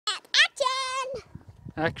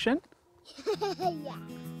Action. Yeah.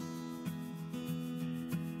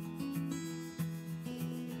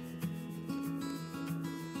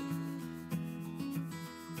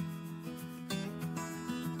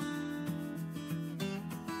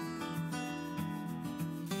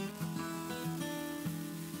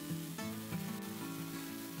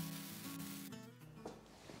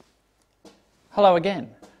 Hello again.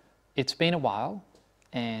 It's been a while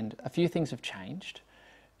and a few things have changed,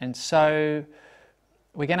 and so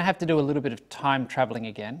we're going to have to do a little bit of time traveling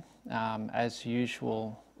again. As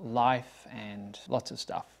usual, life and lots of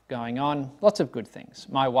stuff going on, lots of good things.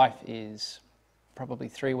 My wife is probably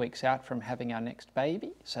 3 weeks out from having our next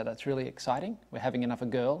baby, so that's really exciting. We're having another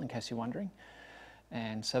girl, in case you're wondering,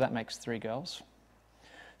 and so that makes 3 girls.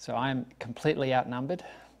 So I'm completely outnumbered,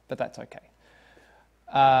 but that's okay.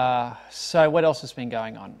 So what else has been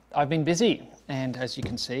going on? I've been busy, and as you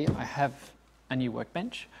can see, I have a new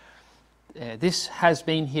workbench. This has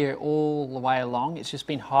been here all the way along. It's just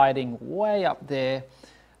been hiding way up there,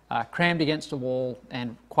 crammed against a wall,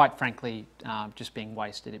 and quite frankly, just being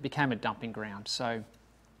wasted. It became a dumping ground. So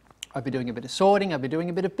I've been doing a bit of sorting, I've been doing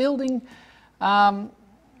a bit of building,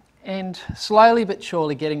 and slowly but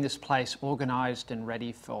surely getting this place organised and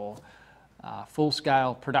ready for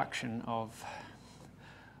full-scale production of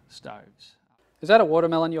stoves. Is that a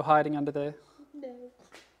watermelon you're hiding under there? No.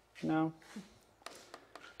 No?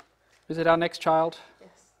 Is it our next child? Yes.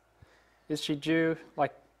 Is she due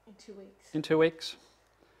like In 2 weeks. in 2 weeks?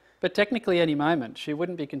 But technically any moment. She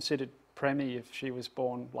wouldn't be considered preemie if she was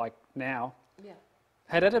born like now. Yeah.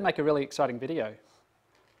 Hey, that'd make a really exciting video.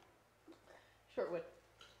 Sure would.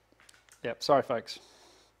 Yep, sorry folks.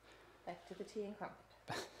 Back to the tea and crumpet.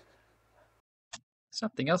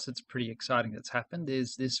 Something else that's pretty exciting that's happened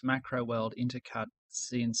is this Macro-Weld Intercut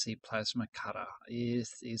CNC plasma cutter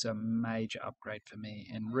is a major upgrade for me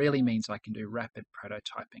and really means I can do rapid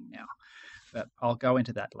prototyping now. But I'll go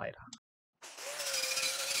into that later.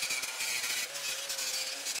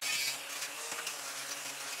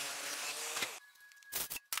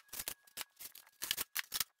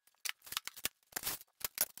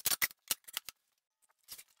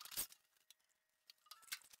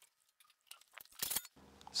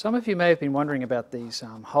 Some of you may have been wondering about these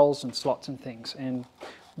holes and slots and things, and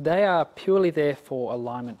they are purely there for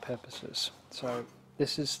alignment purposes. So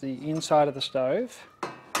this is the inside of the stove.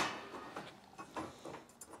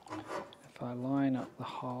 If I line up the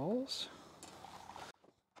holes,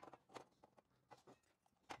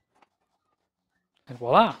 and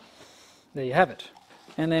voila, there you have it.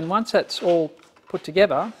 And then once that's all put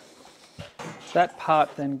together, that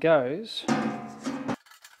part then goes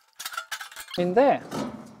in there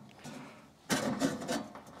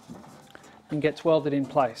and gets welded in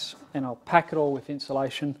place, and I'll pack it all with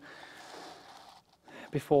insulation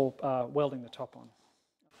before welding the top on.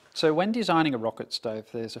 So when designing a rocket stove,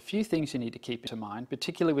 there's a few things you need to keep in mind,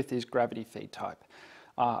 particularly with this gravity feed type.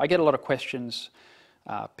 I get a lot of questions,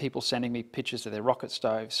 people sending me pictures of their rocket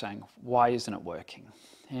stove saying, why isn't it working?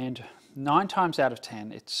 And 9 times out of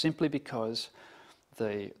 10, it's simply because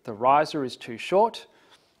the riser is too short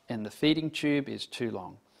and the feeding tube is too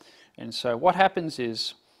long. And so what happens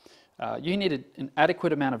is you need an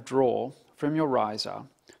adequate amount of draw from your riser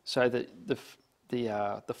so that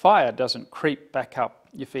the fire doesn't creep back up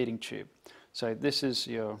your feeding tube. So this is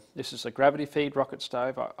a gravity feed rocket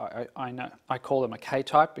stove. I call them a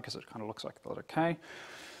K-type because it kind of looks like the letter K.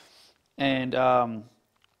 And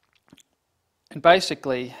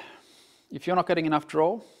basically, if you're not getting enough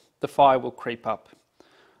draw, the fire will creep up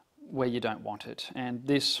where you don't want it, and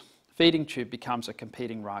this feeding tube becomes a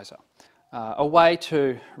competing riser. A way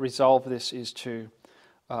to resolve this is to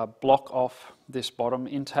block off this bottom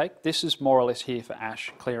intake. This is more or less here for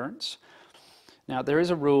ash clearance. Now there is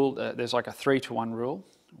a rule, there's like a 3-to-1 rule,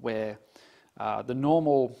 where the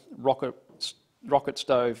normal rocket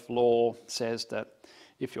stove law says that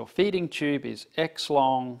if your feeding tube is X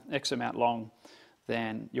amount long,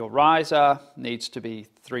 then your riser needs to be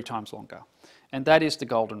 3 times longer. And that is the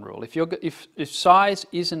golden rule. If size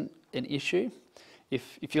isn't an issue,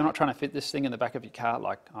 if you're not trying to fit this thing in the back of your car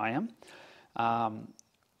like I am,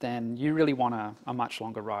 then you really want a much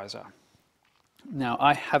longer riser. Now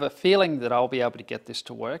I have a feeling that I'll be able to get this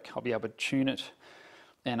to work. I'll be able to tune it,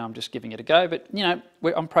 and I'm just giving it a go. But you know,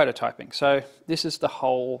 I'm prototyping. So this is the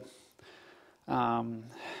whole,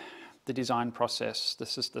 the design process.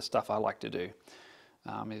 This is the stuff I like to do,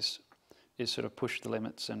 is sort of push the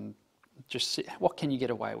limits and just see what can you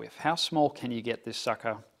get away with. How small can you get this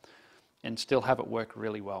sucker and still have it work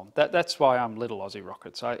really well? That's why I'm Little Aussie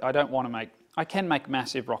Rockets. I don't want to make, I can make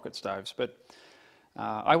massive rocket stoves, but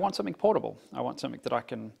I want something portable. I want something that I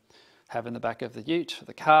can have in the back of the ute,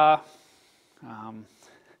 the car.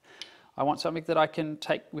 I want something that I can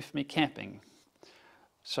take with me camping.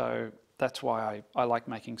 So that's why I like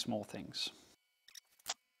making small things.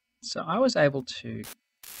 So I was able to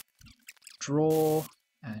draw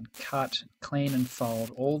and cut, clean and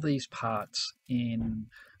fold all these parts in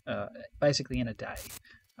basically in a day.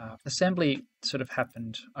 Assembly sort of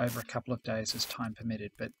happened over a couple of days as time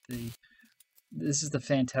permitted, but this is the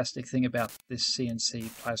fantastic thing about this CNC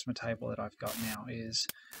plasma table that I've got now is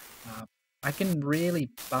I can really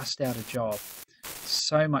bust out a job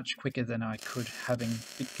so much quicker than I could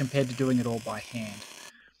compared to doing it all by hand,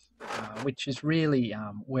 which is really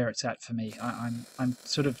where it's at for me. I'm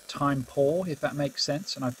sort of time poor, if that makes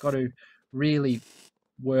sense, and I've got to really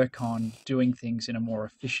work on doing things in a more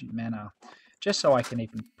efficient manner, just so I can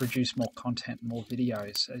even produce more content, more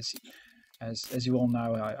videos. As you all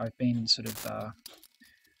know, I've been sort of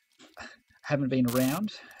haven't been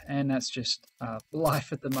around, and that's just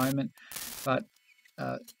life at the moment. But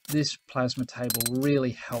this plasma table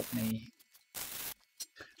really helped me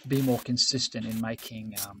be more consistent in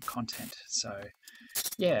making content. So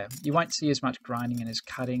yeah, you won't see as much grinding and as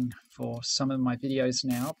cutting for some of my videos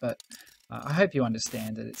now, but I hope you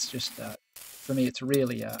understand that it's just, for me, it's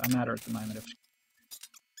really a matter at the moment of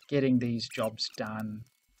getting these jobs done,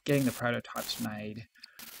 getting the prototypes made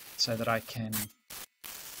so that I can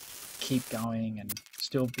keep going and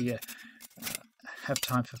still be have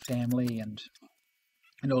time for family and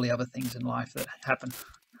all the other things in life that happen.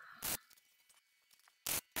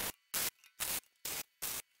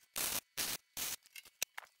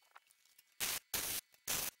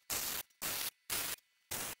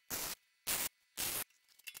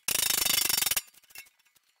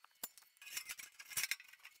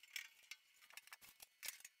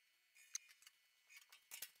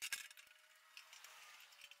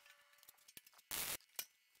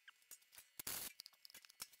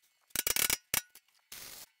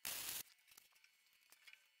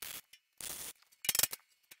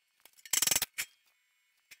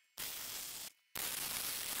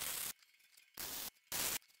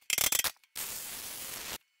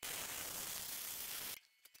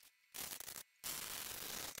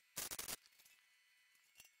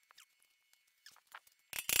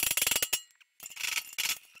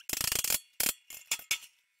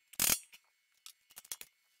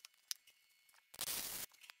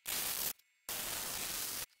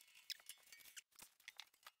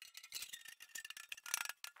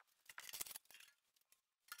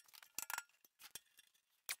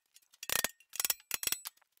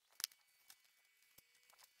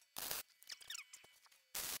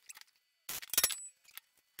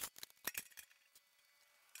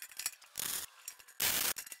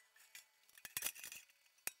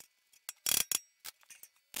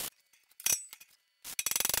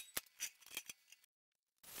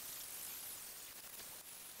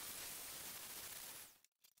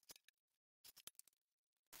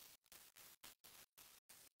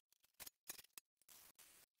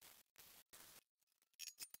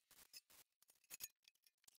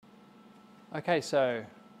 Okay, so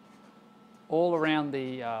all around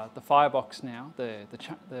the firebox now, the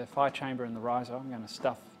fire chamber and the riser, I'm going to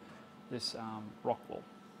stuff this rock wool.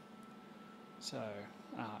 So,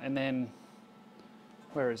 and then,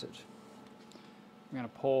 where is it? I'm going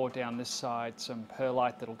to pour down this side some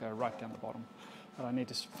perlite that'll go right down the bottom. But I need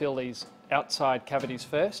to fill these outside cavities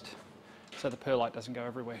first, so the perlite doesn't go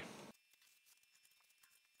everywhere.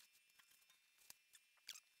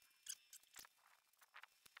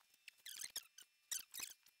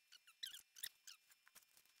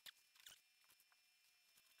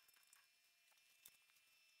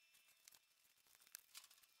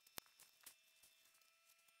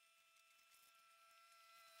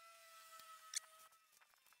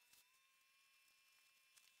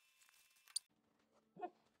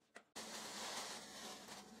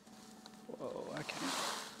 Whoa, okay.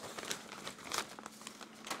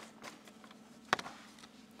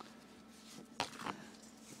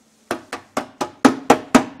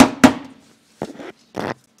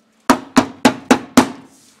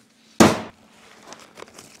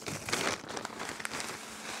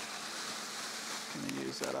 I'm going to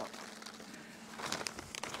use that up.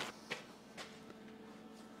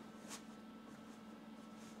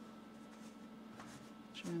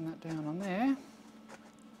 Turn that down on there.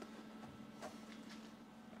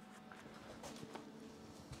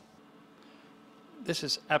 This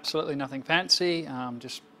is absolutely nothing fancy,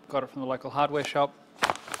 just got it from the local hardware shop.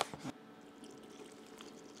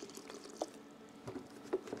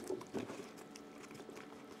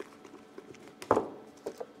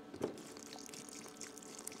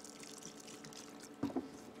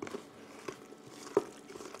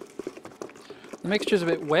 The mixture's a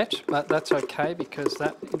bit wet, but that's okay because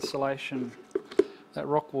that insulation, that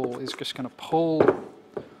rock wool is just going to pull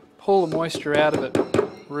the moisture out of it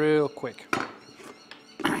real quick.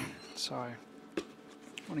 So I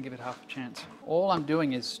want to give it half a chance. All I'm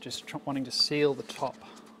doing is just wanting to seal the top.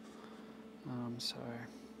 So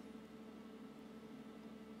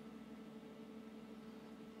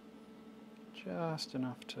just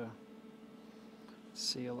enough to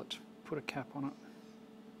seal it, put a cap on it.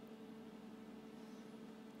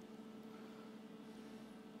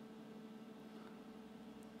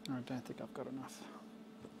 I don't think I've got enough.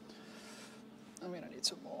 I'm going to need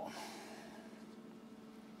some more.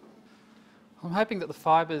 I'm hoping that the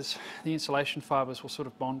fibres, the insulation fibres, will sort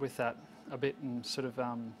of bond with that a bit and sort of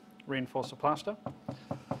reinforce the plaster.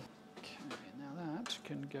 Okay, now that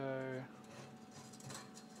can go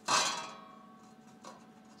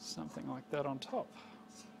something like that on top.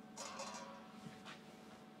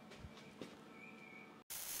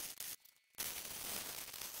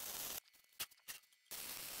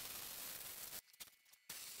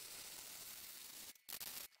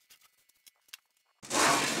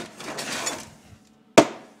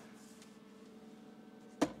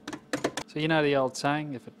 So you know the old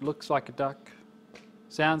saying, if it looks like a duck,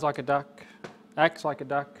 sounds like a duck, acts like a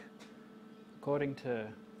duck, according to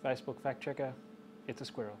Facebook fact checker, it's a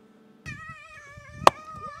squirrel.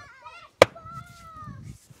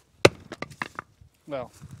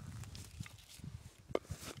 Well,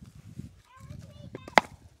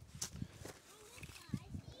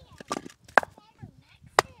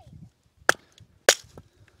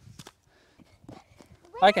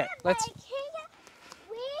 okay, let's...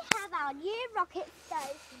 We have our new rocket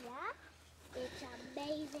stove here. It's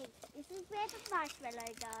amazing. This is where the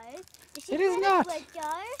marshmallow goes. This is It is where not. the wood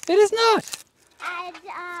goes. It is not! And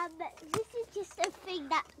this is just a thing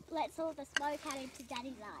that lets all the smoke out into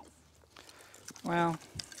Daddy's eyes. Well,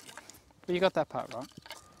 but you got that part right.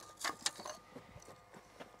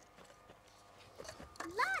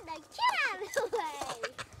 Lana, get out of the way!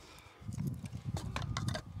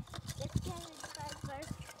 Let's go inside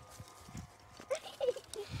first.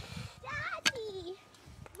 Daddy!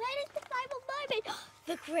 When is the final moment?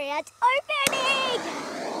 The grand opening!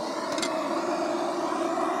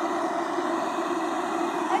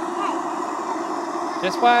 Okay.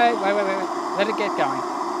 Just wait. Let it get going.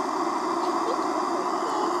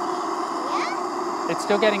 Yeah? It's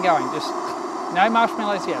still getting going. Just no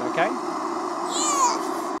marshmallows yet, okay?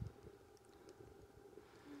 Yes!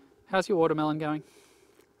 How's your watermelon going?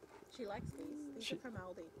 She likes these. These are from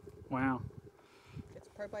Aldi. Wow. It's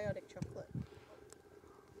probiotic chocolate.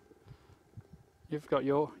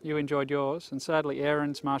 You enjoyed yours, and sadly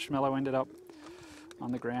Aaron's marshmallow ended up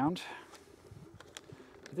on the ground.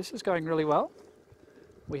 This is going really well.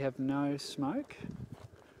 We have no smoke.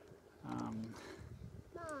 Mom,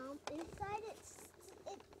 inside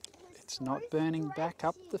It's not burning back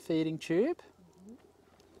up the feeding tube.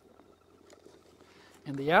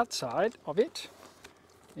 And the outside of it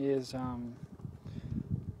is only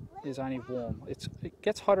warm. It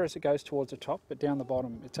gets hotter as it goes towards the top, but down the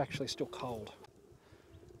bottom it's actually still cold.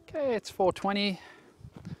 Okay, it's 4:20.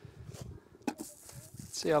 Let's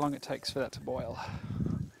see how long it takes for that to boil.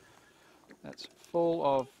 That's full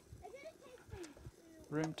of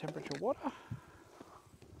room temperature water.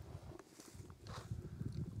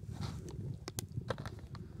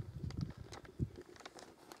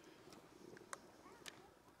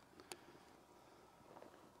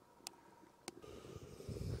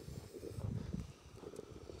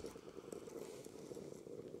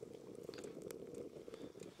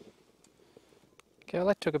 Okay, well,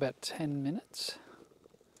 that took about 10 minutes,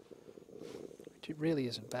 which it really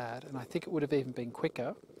isn't bad, and I think it would have even been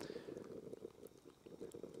quicker.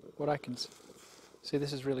 What I can see,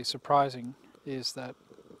 this is really surprising, is that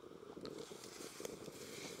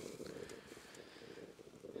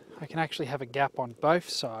I can actually have a gap on both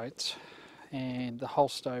sides and the whole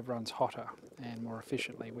stove runs hotter and more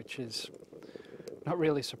efficiently, which is not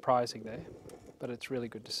really surprising there, but it's really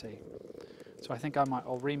good to see. So I think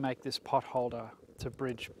I'll remake this pot holder to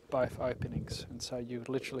bridge both openings, and so you would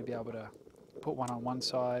literally be able to put one on one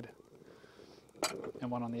side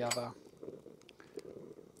and one on the other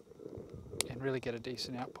and really get a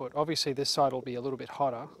decent output. Obviously this side will be a little bit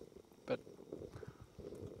hotter, but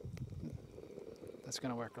that's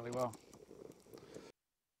going to work really well.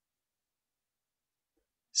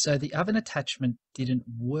 So the oven attachment didn't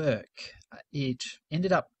work. It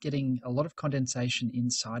ended up getting a lot of condensation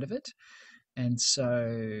inside of it, and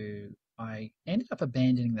so I ended up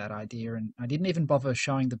abandoning that idea, and I didn't even bother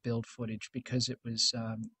showing the build footage because it was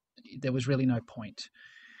there was really no point.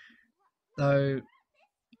 Though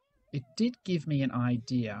it did give me an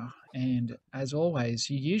idea, and as always,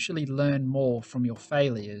 you usually learn more from your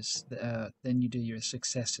failures than you do your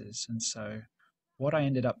successes. And so, what I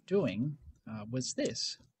ended up doing was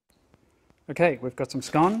this. Okay, we've got some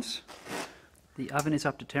scones. The oven is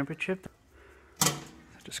up to temperature. So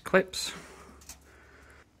just clips.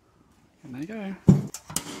 And there you go.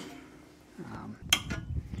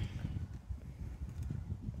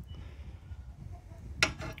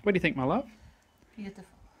 What do you think, my love? Beautiful.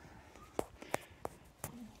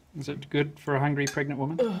 Is it good for a hungry pregnant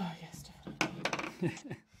woman? Oh, yes,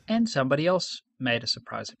 definitely. And somebody else made a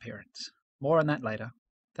surprise appearance. More on that later.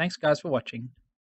 Thanks, guys, for watching.